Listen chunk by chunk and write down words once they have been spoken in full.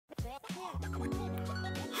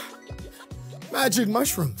Magic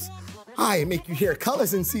mushrooms. I make you hear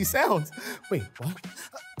colors and see sounds. Wait, what?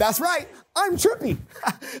 That's right, I'm trippy.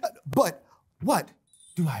 But what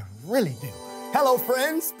do I really do? Hello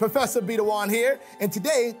friends, Professor BTheOne here, and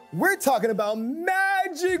today we're talking about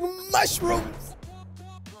magic mushrooms.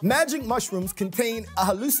 Magic mushrooms contain a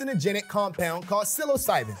hallucinogenic compound called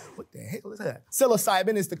psilocybin. What the hell is that?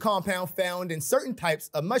 Psilocybin is the compound found in certain types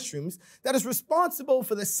of mushrooms that is responsible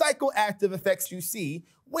for the psychoactive effects you see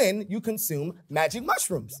when you consume magic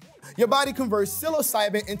mushrooms. Your body converts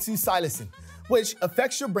psilocybin into psilocin, which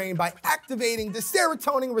affects your brain by activating the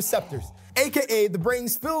serotonin receptors, aka the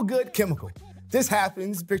brain's feel-good chemical. This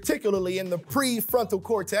happens particularly in the prefrontal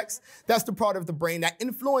cortex. That's the part of the brain that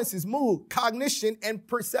influences mood, cognition, and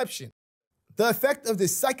perception. The effect of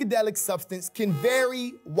this psychedelic substance can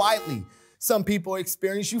vary widely. Some people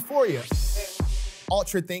experience euphoria,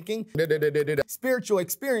 ultra thinking, spiritual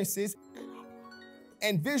experiences,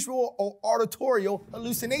 and visual or auditorial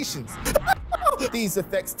hallucinations. These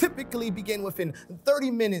effects typically begin within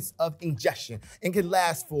 30 minutes of ingestion and can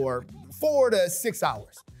last for 4 to 6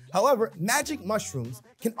 hours. However, magic mushrooms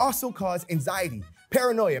can also cause anxiety,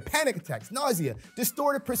 paranoia, panic attacks, nausea,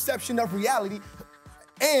 distorted perception of reality,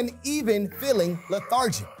 and even feeling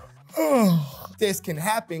lethargic. This can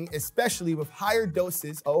happen especially with higher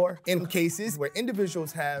doses or in cases where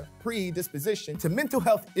individuals have predisposition to mental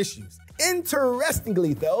health issues.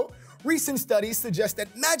 Interestingly though, recent studies suggest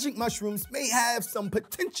that magic mushrooms may have some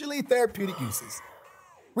potentially therapeutic uses.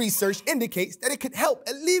 Research indicates that it could help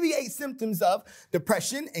alleviate symptoms of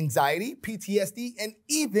depression, anxiety, PTSD, and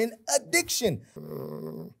even addiction.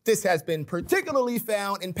 This has been particularly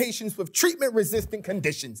found in patients with treatment-resistant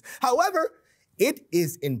conditions. However, it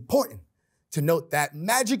is important to note that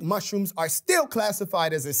magic mushrooms are still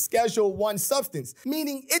classified as a Schedule I substance,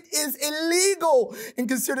 meaning it is illegal and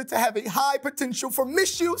considered to have a high potential for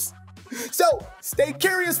misuse. So stay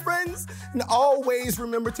curious, friends, and always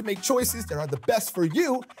remember to make choices that are the best for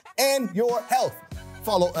you and your health.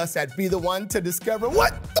 Follow us at BTheOne to discover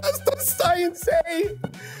what does the science say.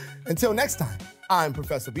 Until next time, I'm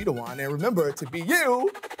Professor BTheOne, and remember to be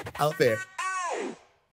you out there.